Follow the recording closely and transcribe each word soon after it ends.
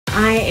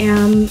I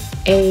am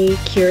a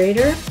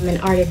curator, I'm an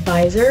art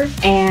advisor,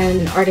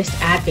 and an artist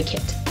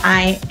advocate.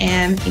 I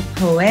am a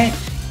poet,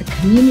 a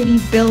community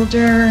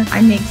builder.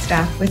 I make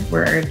stuff with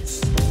words.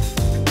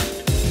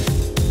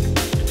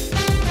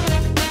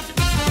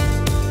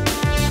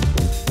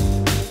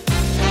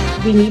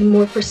 We need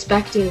more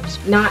perspectives,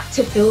 not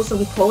to fill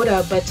some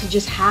quota, but to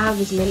just have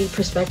as many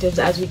perspectives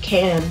as we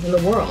can in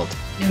the world.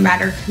 No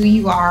matter who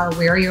you are,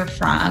 where you're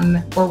from,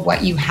 or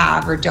what you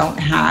have or don't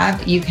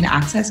have, you can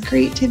access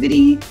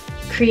creativity.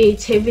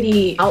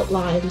 Creativity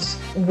outlines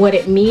what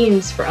it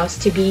means for us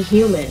to be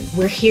human.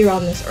 We're here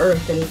on this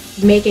earth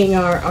and making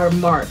our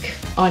mark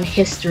on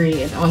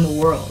history and on the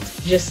world.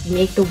 Just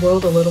make the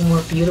world a little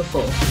more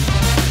beautiful.